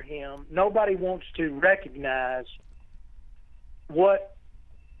honor him. Nobody wants to recognize what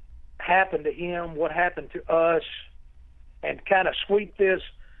happened to him, what happened to us, and kind of sweep this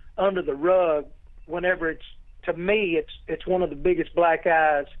under the rug whenever to me, it's one of the biggest black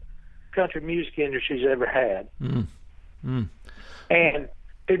eyes country music industry's ever had. And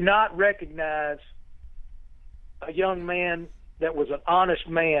to not recognize a young man that was an honest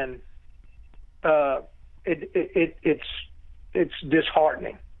man, it's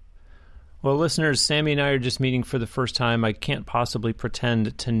disheartening. Well, listeners, Sammy and I are just meeting for the first time. I can't possibly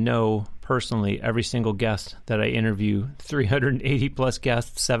pretend to know personally every single guest that I interview. 380-plus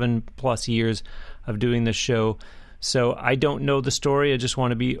guests, 7+ years of doing this show. So I don't know the story. I just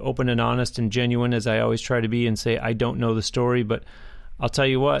want to be open and honest and genuine, as I always try to be, and say I don't know the story. But I'll tell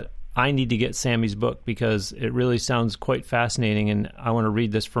you what, I need to get Sammy's book, because it really sounds quite fascinating, and I want to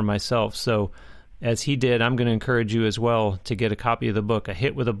read this for myself. So as he did, I'm going to encourage you as well to get a copy of the book, A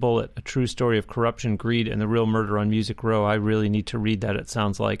Hit with a Bullet, A True Story of Corruption, Greed, and the Real Murder on Music Row. I really need to read that, it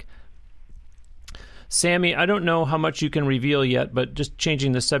sounds like. Sammy, I don't know how much you can reveal yet, but just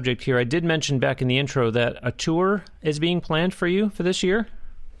changing the subject here, I did mention back in the intro that a tour is being planned for you for this year?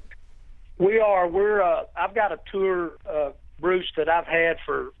 We are. I've got a tour, Bruce, that I've had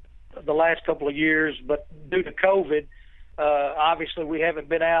for the last couple of years, but due to COVID, obviously we haven't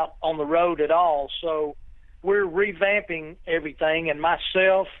been out on the road at all. So we're revamping everything, and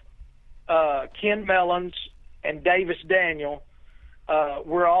myself, Ken Mellons, and Davis Daniel,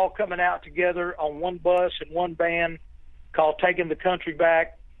 we're all coming out together on one bus and one band called Taking the Country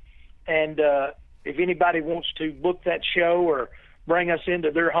Back. And if anybody wants to book that show or bring us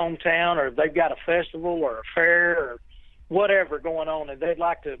into their hometown, or if they've got a festival or a fair or whatever going on, and they'd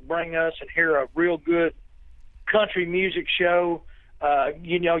like to bring us and hear a real good country music show,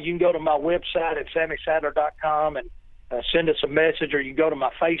 you can go to my website at SammySadler.com and send us a message, or you can go to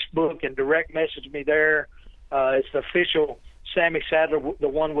my Facebook and direct message me there. It's the official Sammy Sadler, the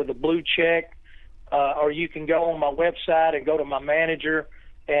one with the blue check, or you can go on my website and go to my manager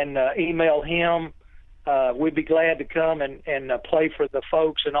and email him. We'd be glad to come and play for the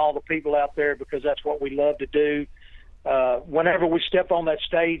folks and all the people out there, because that's what we love to do. Whenever we step on that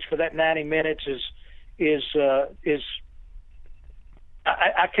stage for that 90 minutes is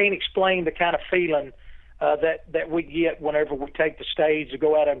I can't explain the kind of feeling that we get whenever we take the stage to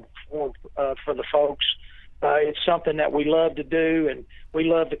go out and perform for the folks. It's something that we love to do, and we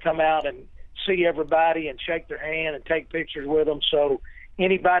love to come out and see everybody and shake their hand and take pictures with them. So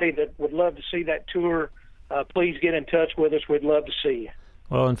anybody that would love to see that tour, please get in touch with us. We'd love to see you.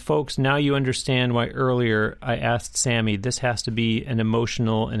 Well, and folks, now you understand why earlier I asked Sammy, this has to be an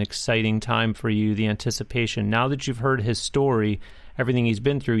emotional and exciting time for you, the anticipation. Now that you've heard his story, everything he's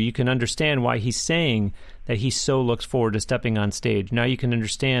been through, you can understand why he's saying that he so looks forward to stepping on stage. Now you can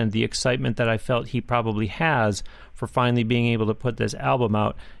understand the excitement that I felt he probably has for finally being able to put this album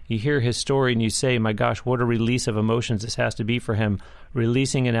out. You hear his story and you say, my gosh, what a release of emotions this has to be for him.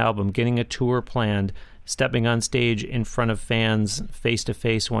 Releasing an album, getting a tour planned, stepping on stage in front of fans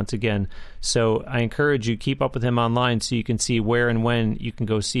face-to-face once again. So I encourage you, keep up with him online so you can see where and when you can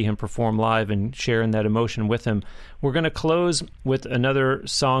go see him perform live and share in that emotion with him. We're going to close with another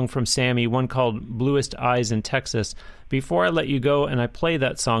song from Sammy, one called Bluest Eyes in Texas. Before I let you go and I play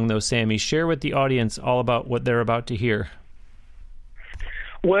that song, though, Sammy, share with the audience all about what they're about to hear.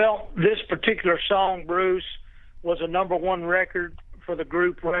 Well, this particular song, Bruce, was a #1 record for the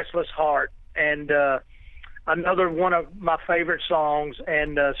group Restless Heart, and another one of my favorite songs.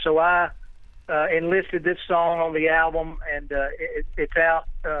 And so I enlisted this song on the album, and it's out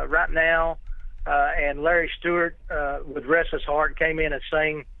right now. And Larry Stewart with Restless Heart came in and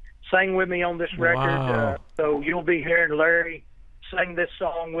sang with me on this record. Wow. So you'll be hearing Larry sing this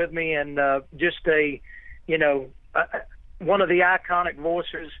song with me, and just one of the iconic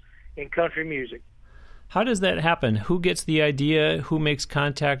voices in country music. How does that happen? Who gets the idea? Who makes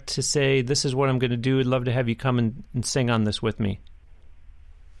contact to say, this is what I'm going to do? I'd love to have you come and sing on this with me.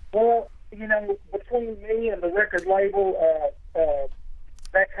 Well, between me and the record label,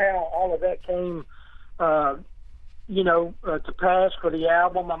 that's how all of that came, to pass for the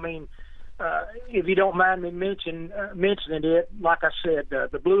album. I mean, if you don't mind me mentioning it, like I said,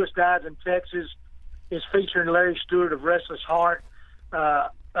 the Bluest Eyes in Texas is featuring Larry Stewart of Restless Heart.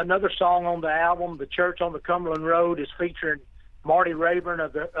 Another song on the album, The Church on the Cumberland Road, is featuring Marty Rayburn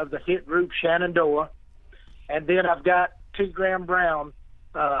of the hit group Shenandoah. And then I've got T. Graham Brown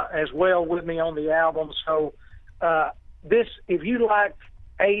as well with me on the album. So if you like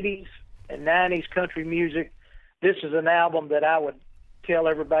 80s and 90s country music, this is an album that I would tell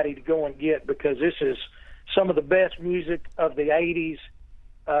everybody to go and get, because this is some of the best music of the 80s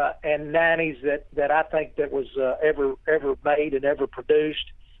and 90s that I think that was ever made and ever produced.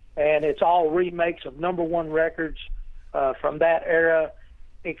 And it's all remakes of number one records from that era,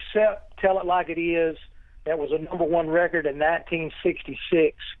 except Tell It Like It Is. That was a number one record in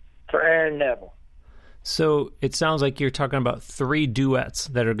 1966 for Aaron Neville. So it sounds like you're talking about 3 duets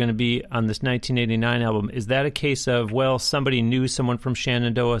that are going to be on this 1989 album. Is that a case of, well, somebody knew someone from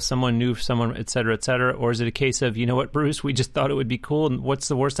Shenandoah, someone knew someone, et cetera, or is it a case of, you know what, Bruce, we just thought it would be cool, and what's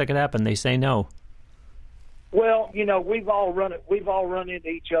the worst that could happen? They say no. Well, we've all run into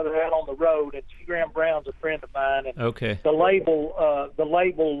each other out on the road, and T. Graham Brown's a friend of mine, and okay. The label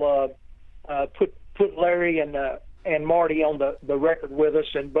put Larry and Marty on the record with us,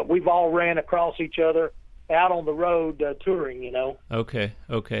 but we've all ran across each other out on the road touring, Okay.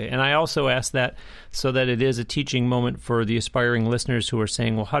 And I also asked that so that it is a teaching moment for the aspiring listeners who are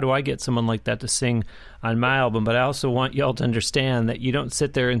saying, well, how do I get someone like that to sing on my album? But I also want y'all to understand that you don't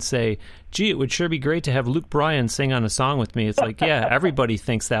sit there and say, gee, it would sure be great to have Luke Bryan sing on a song with me. It's like, yeah, everybody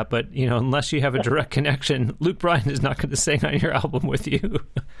thinks that, but, unless you have a direct connection, Luke Bryan is not going to sing on your album with you.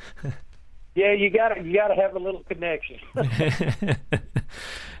 Yeah, you gotta have a little connection.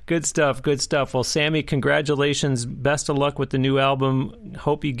 Good stuff. Well, Sammy, congratulations. Best of luck with the new album.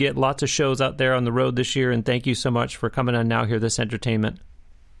 Hope you get lots of shows out there on the road this year, and thank you so much for coming on Now Hear This Entertainment.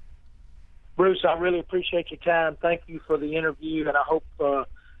 Bruce, I really appreciate your time. Thank you for the interview, and I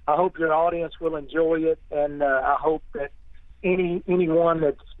hope your audience will enjoy it, and I hope that anyone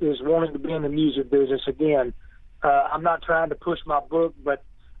that is wanting to be in the music business, again, I'm not trying to push my book, but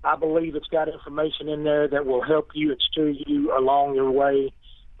I believe it's got information in there that will help you and steer you along your way.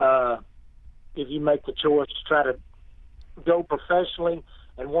 If you make the choice to try to go professionally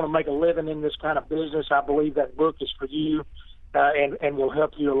and want to make a living in this kind of business, I believe that book is for you and will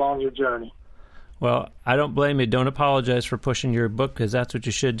help you along your journey. Well, I don't blame you. Don't apologize for pushing your book, because that's what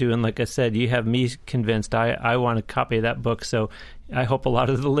you should do. And like I said, you have me convinced. I want a copy of that book, so I hope a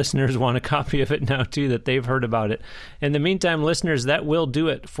lot of the listeners want a copy of it now, too, that they've heard about it. In the meantime, listeners, that will do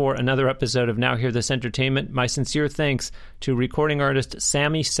it for another episode of Now Hear This Entertainment. My sincere thanks to recording artist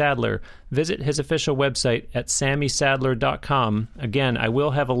Sammy Sadler. Visit his official website at sammysadler.com. Again, I will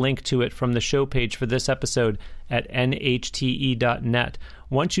have a link to it from the show page for this episode at nhte.net.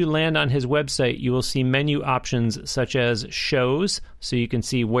 Once you land on his website, you will see menu options such as shows, so you can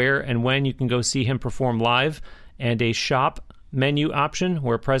see where and when you can go see him perform live, and a shop menu option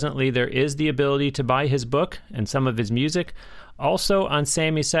where presently there is the ability to buy his book and some of his music. Also on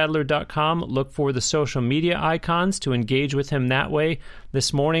sammysadler.com, look for the social media icons to engage with him that way.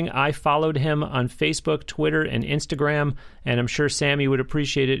 This morning, I followed him on Facebook, Twitter, and Instagram, and I'm sure Sammy would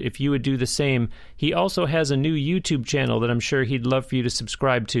appreciate it if you would do the same. He also has a new YouTube channel that I'm sure he'd love for you to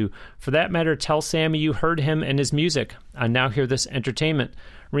subscribe to. For that matter, tell Sammy you heard him and his music on Now Hear This Entertainment.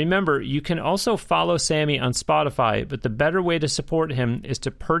 Remember, you can also follow Sammy on Spotify, but the better way to support him is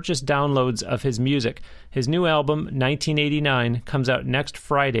to purchase downloads of his music. His new album, 1989, comes out next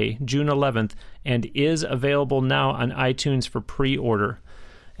Friday, June 11th, and is available now on iTunes for pre-order.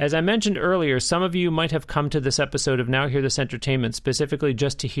 As I mentioned earlier, some of you might have come to this episode of Now Hear This Entertainment specifically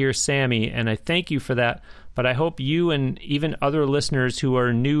just to hear Sammy, and I thank you for that, but I hope you and even other listeners who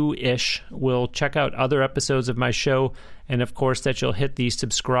are new-ish will check out other episodes of my show, and of course that you'll hit the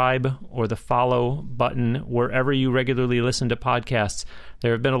subscribe or the follow button wherever you regularly listen to podcasts.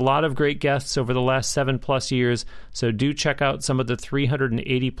 There have been a lot of great guests over the last 7+ years, so do check out some of the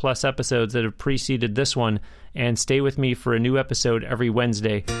 380+ episodes that have preceded this one, and stay with me for a new episode every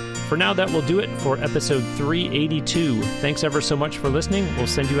Wednesday. For now, that will do it for episode 382. Thanks ever so much for listening. We'll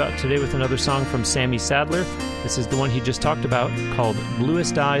send you out today with another song from Sammy Sadler. This is the one he just talked about, called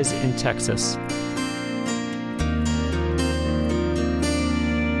Bluest Eyes in Texas.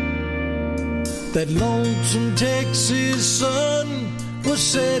 That lonesome Texas sun was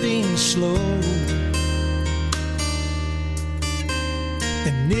setting slow,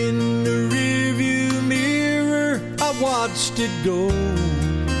 and in the rearview mirror I watched it go.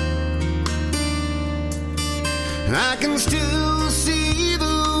 I can still see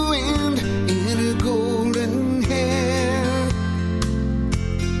the wind in her golden hair.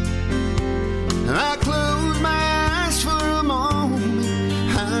 I close my eyes for a moment,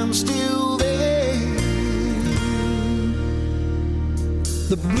 I'm still there.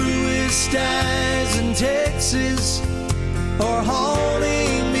 The bluest skies in Texas are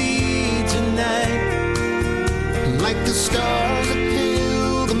haunting me tonight. Like the stars that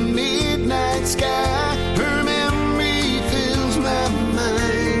fill the midnight sky, her memory fills my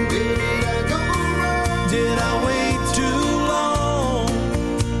mind. Did I go wrong? Did I wait too long?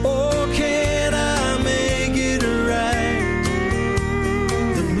 Or can I make it right?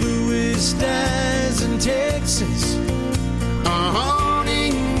 The bluest skies in Texas are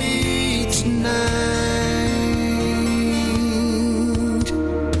haunting me tonight.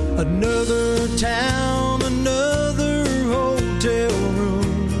 Another town, another hotel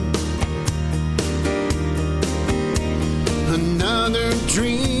room, another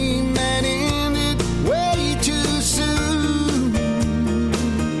dream that ended way too soon.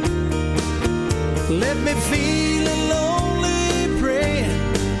 let me feel a lonely praying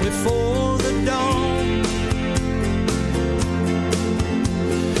before the dawn,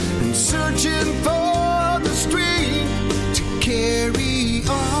 And searching for the strength to carry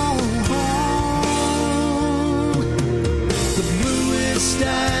on. the bluest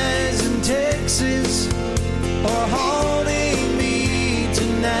skies in Texas are haunting me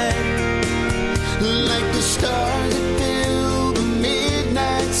tonight. Like the stars that fill the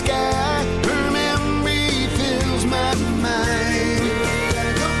midnight sky, her memory fills my mind.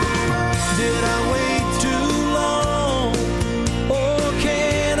 Did I wait too long, or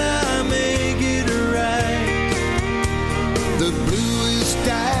can I make it right? The bluest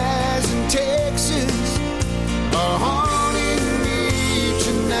skies in Texas are haunting me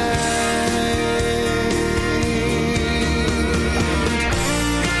tonight.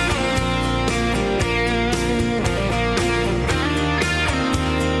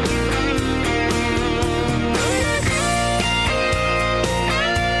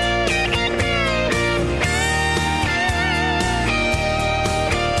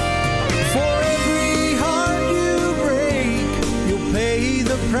 For every heart you break, you'll pay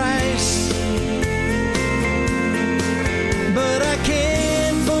the price. But I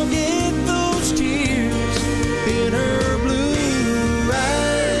can't forget those tears in her blue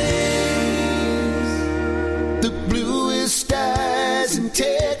eyes. The bluest skies in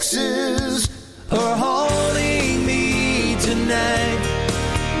Texas Are haunting me tonight.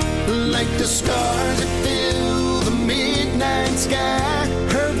 like the stars that fill the midnight sky.